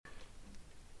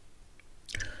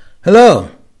Hello.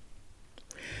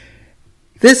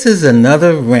 This is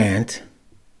another rant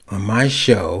on my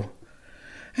show,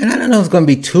 and I don't know if it's going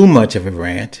to be too much of a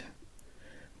rant.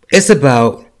 It's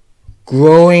about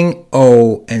growing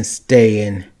old and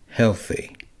staying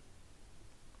healthy.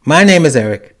 My name is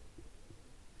Eric,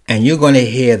 and you're going to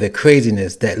hear the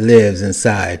craziness that lives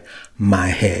inside my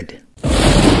head.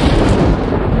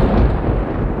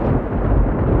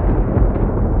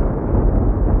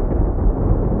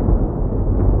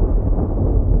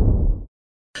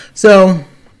 So,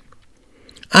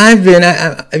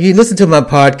 if you listen to my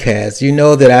podcast, you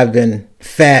know that I've been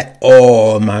fat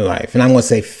all my life. And I'm going to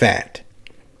say fat.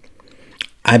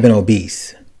 I've been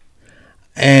obese.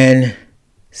 And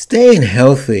staying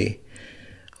healthy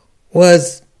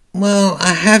was, well,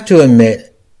 I have to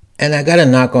admit, and I got to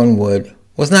knock on wood,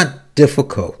 was not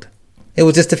difficult. It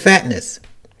was just the fatness.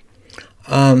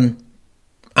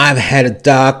 I've had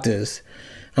doctors.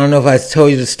 I don't know if I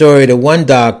told you the story. The one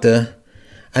doctor,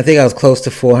 I think I was close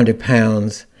to 400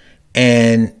 pounds,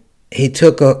 and he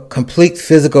took a complete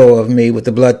physical of me with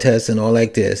the blood tests and all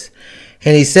like this.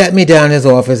 And he sat me down in his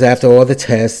office after all the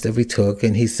tests that we took,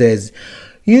 and he says,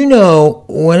 you know,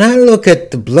 when I look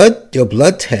at your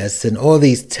blood tests and all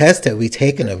these tests that we've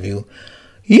taken of you,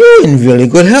 you're in really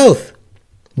good health.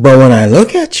 But when I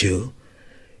look at you,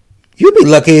 you'd be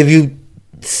lucky if you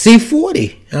see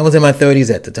 40. I was in my 30s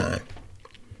at the time.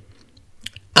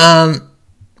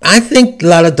 I think a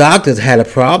lot of doctors had a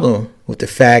problem with the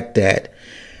fact that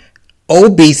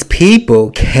obese people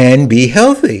can be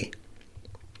healthy.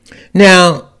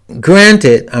 Now,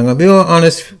 granted, I'm going to be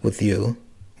honest with you.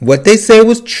 What they say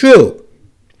was true.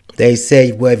 They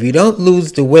say, well, if you don't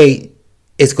lose the weight,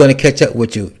 it's going to catch up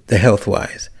with you, the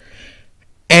health-wise.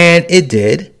 And it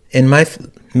did in my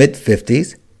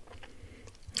mid-50s.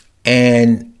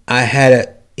 And I had an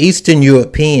Eastern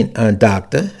European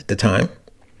doctor at the time.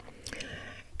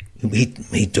 He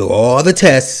did all the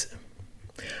tests.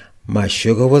 My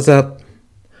sugar was up.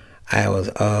 I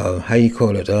was, my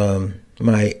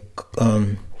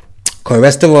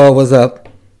cholesterol was up.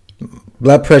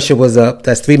 Blood pressure was up.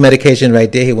 That's 3 medications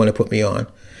right there he wanted to put me on.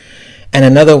 And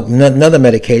another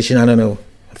medication, I don't know,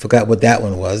 I forgot what that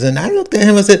one was. And I looked at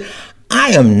him and said,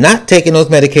 I am not taking those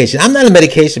medications. I'm not a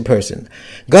medication person.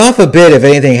 God forbid if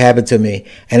anything happened to me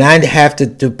and I'd have to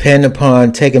depend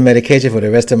upon taking medication for the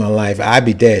rest of my life, I'd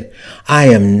be dead. I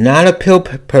am not a pill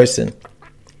person.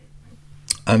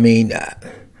 I mean,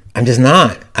 I'm just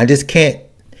not. I just can't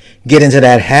get into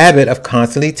that habit of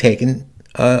constantly taking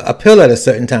a pill at a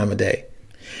certain time of day.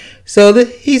 So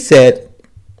he said,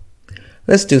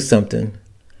 let's do something.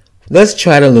 Let's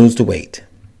try to lose the weight.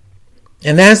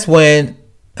 And that's when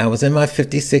I was in my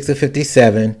 56 or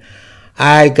 57.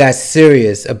 I got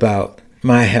serious about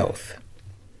my health.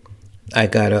 I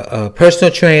got a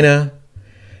personal trainer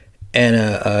and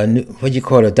a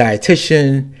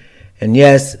dietitian. And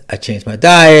yes, I changed my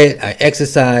diet. I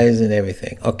exercise and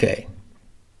everything. Okay.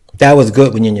 That was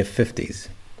good when you're in your 50s.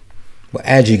 But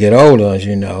as you get older, as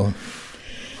you know,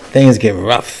 things get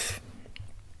rough.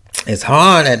 It's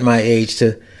hard at my age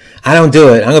I don't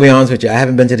do it. I'm going to be honest with you. I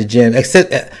haven't been to the gym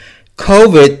except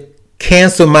COVID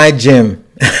canceled my gym.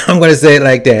 I'm going to say it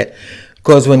like that.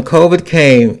 Because when COVID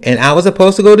came and I was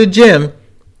supposed to go to the gym,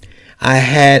 I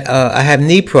have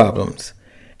knee problems.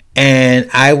 And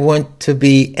I went to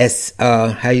be, assessed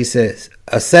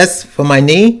for my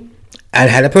knee. I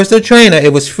had a personal trainer.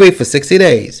 It was free for 60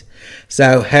 days.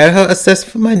 So I had her assessed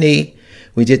for my knee.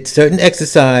 We did certain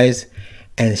exercise.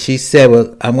 And she said,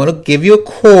 well, I'm going to give you a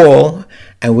call.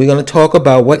 And we're going to talk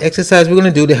about what exercise we're going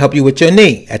to do to help you with your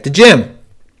knee at the gym.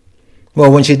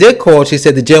 Well, when she did call, she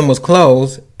said the gym was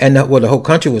closed and the whole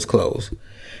country was closed.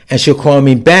 And she'll call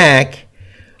me back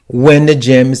when the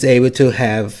gym is able to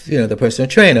have, the personal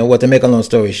trainer. Well, to make a long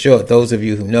story short, those of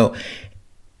you who know,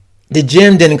 the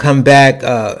gym didn't come back.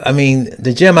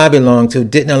 The gym I belong to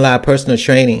didn't allow personal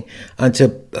training until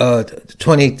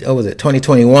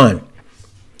 2021.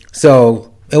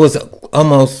 So it was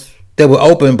almost, they were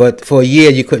open, but for a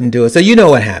year you couldn't do it. So you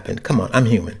know what happened. Come on, I'm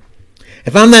human.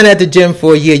 If I'm not at the gym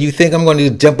for a year, you think I'm going to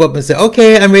jump up and say,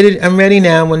 okay, I'm ready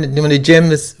now when the gym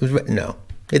was ready. No,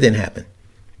 it didn't happen.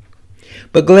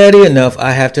 But gladly enough,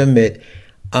 I have to admit,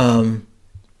 I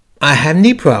have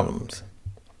knee problems.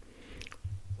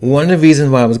 One of the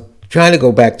reasons why I was trying to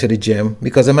go back to the gym,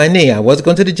 because of my knee. I was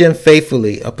going to the gym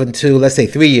faithfully up until, let's say,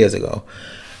 3 years ago.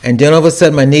 And then all of a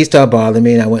sudden, my knee started bothering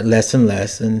me, and I went less and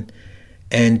less. And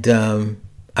went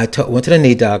to the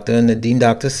knee doctor, and the knee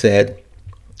doctor said,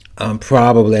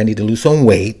 probably I need to lose some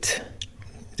weight,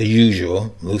 the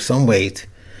usual, lose some weight.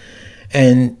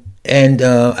 And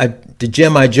the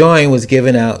gym I joined was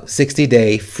giving out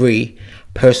 60-day free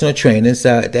personal trainer.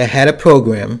 So they had a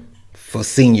program for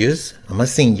seniors. I'm a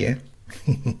senior.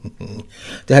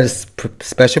 They had a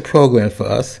special program for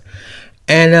us.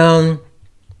 And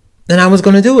I was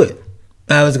going to do it.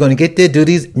 I was going to get there, do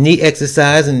these knee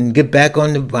exercise, and get back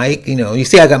on the bike. You know, you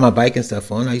see, I got my bike and stuff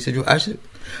on. I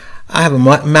have a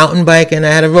mountain bike, and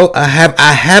I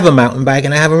have a mountain bike,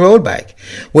 and I have a road bike,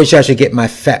 which I should get my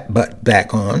fat butt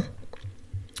back on.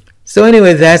 So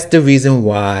anyway, that's the reason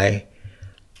why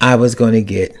I was going to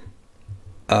get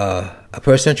a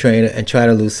personal trainer and try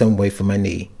to lose some weight for my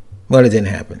knee. Well, it didn't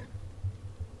happen.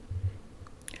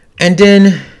 And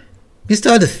then you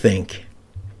start to think.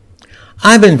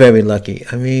 I've been very lucky.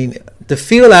 I mean, the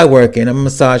field I work in, I'm a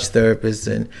massage therapist,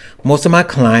 and most of my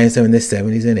clients are in their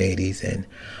 70s and 80s, and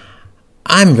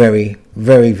I'm very,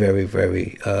 very, very,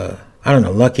 very,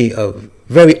 lucky.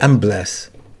 I'm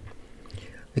blessed.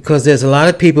 Because there's a lot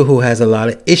of people who has a lot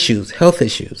of issues, health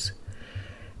issues.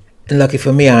 And lucky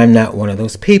for me, I'm not one of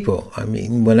those people. I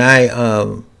mean, when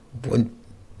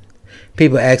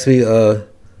people ask me,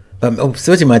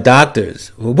 especially my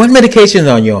doctors, well, what medication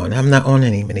are you on? I'm not on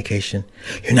any medication.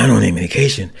 You're not on any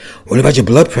medication. What about your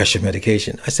blood pressure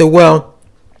medication? I said, well,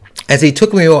 as he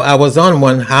took me off, I was on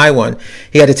one high one.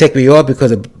 He had to take me off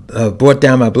because it brought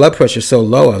down my blood pressure so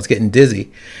low. I was getting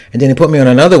dizzy. And then he put me on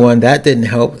another one. That didn't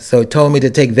help. So he told me to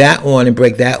take that one and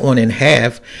break that one in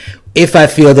half if I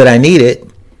feel that I need it.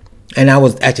 And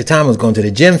at the time, I was going to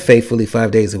the gym faithfully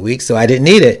 5 days a week, so I didn't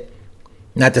need it.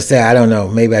 Not to say, I don't know,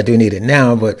 maybe I do need it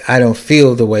now, but I don't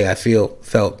feel the way I felt,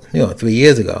 3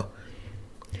 years ago.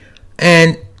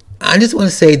 And I just want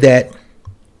to say that,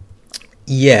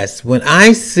 yes, when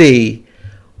I see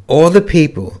all the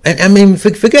people, and I mean,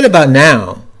 forget about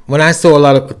now. When I saw a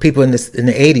lot of people in the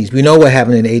 80s, we know what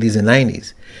happened in the 80s and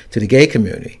 90s to the gay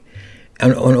community,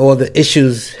 and on all the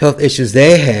issues, health issues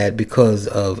they had because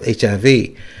of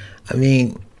HIV. I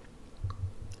mean,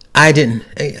 I'm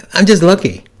just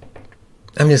lucky.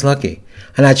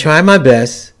 And I try my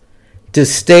best to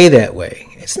stay that way.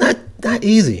 It's not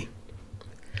easy.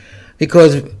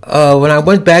 Because when I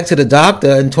went back to the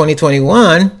doctor in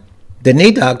 2021, the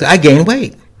knee doctor, I gained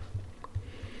weight.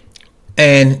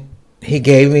 And he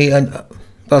gave me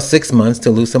about 6 months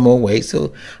to lose some more weight.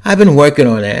 So I've been working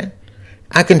on that.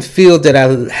 I can feel that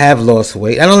I have lost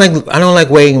weight. I don't like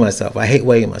weighing myself. I hate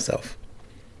weighing myself.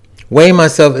 Weighing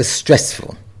myself is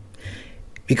stressful.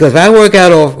 Because if I work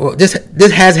out, this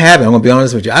has happened, I'm going to be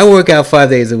honest with you. I work out 5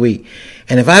 days a week.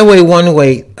 And if I weigh one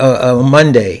weight on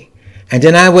Monday, and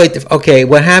then I weigh,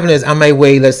 what happened is I might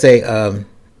weigh, let's say,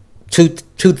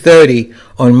 230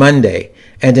 on Monday.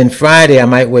 And then Friday, I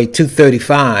might weigh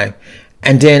 235.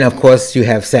 And then, of course, you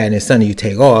have Saturday and Sunday you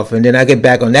take off. And then I get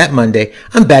back on that Monday,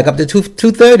 I'm back up to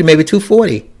 230, maybe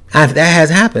 240. That has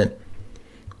happened.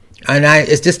 And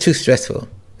it's just too stressful.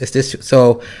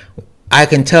 So I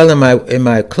can tell in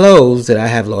my clothes that I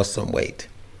have lost some weight.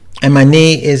 And my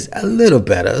knee is a little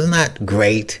better. It's not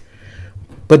great.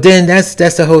 But then that's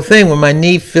the whole thing. When my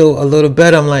knee feel a little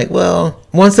better, I'm like, well,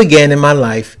 once again in my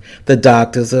life, the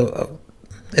doctors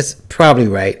it's probably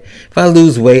right. If I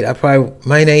lose weight, I probably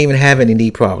might not even have any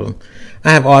knee problem.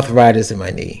 I have arthritis in my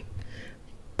knee.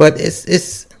 But it's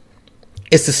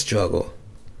a struggle.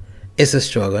 It's a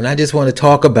struggle. And I just want to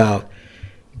talk about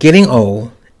getting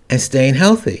old and staying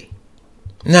healthy.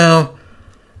 Now,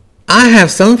 I have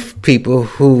some people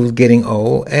who's getting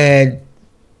old, and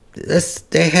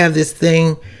they have this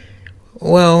thing.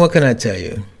 Well, what can I tell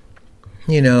you?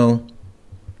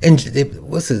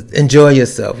 Enjoy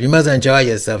yourself. You must enjoy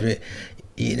yourself.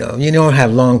 You don't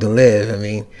have long to live. I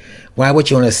mean, why would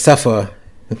you want to suffer?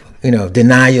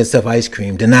 Deny yourself ice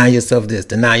cream, deny yourself this,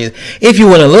 if you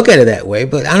want to look at it that way.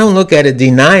 But I don't look at it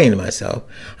denying myself.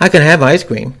 I can have ice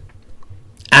cream.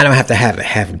 I don't have to have a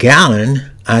half gallon.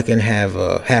 I can have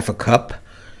half a cup,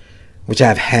 which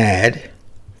I've had.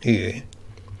 Yeah.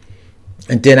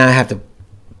 And then I have to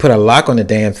put a lock on the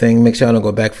damn thing, make sure I don't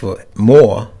go back for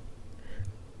more.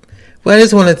 But I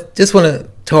just want to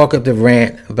talk up the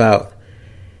rant about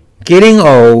getting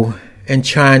old and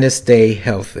trying to stay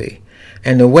healthy.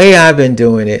 And the way I've been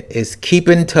doing it is keep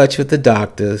in touch with the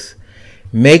doctors,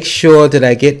 make sure that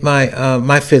I get my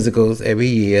physicals every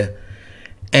year,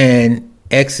 and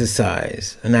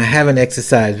exercise. And I haven't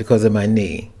exercised because of my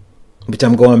knee, which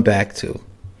I'm going back to.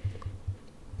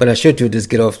 But I should just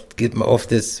get off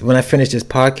this. When I finish this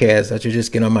podcast, I should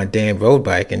just get on my damn road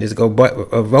bike and just go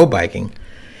road biking,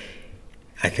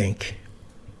 I think.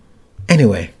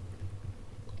 Anyway,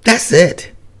 that's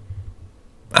it.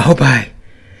 I hope I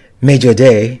made your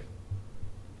day.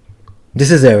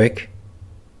 This is Eric,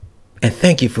 and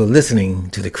thank you for listening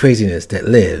to the craziness that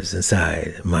lives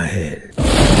inside my head.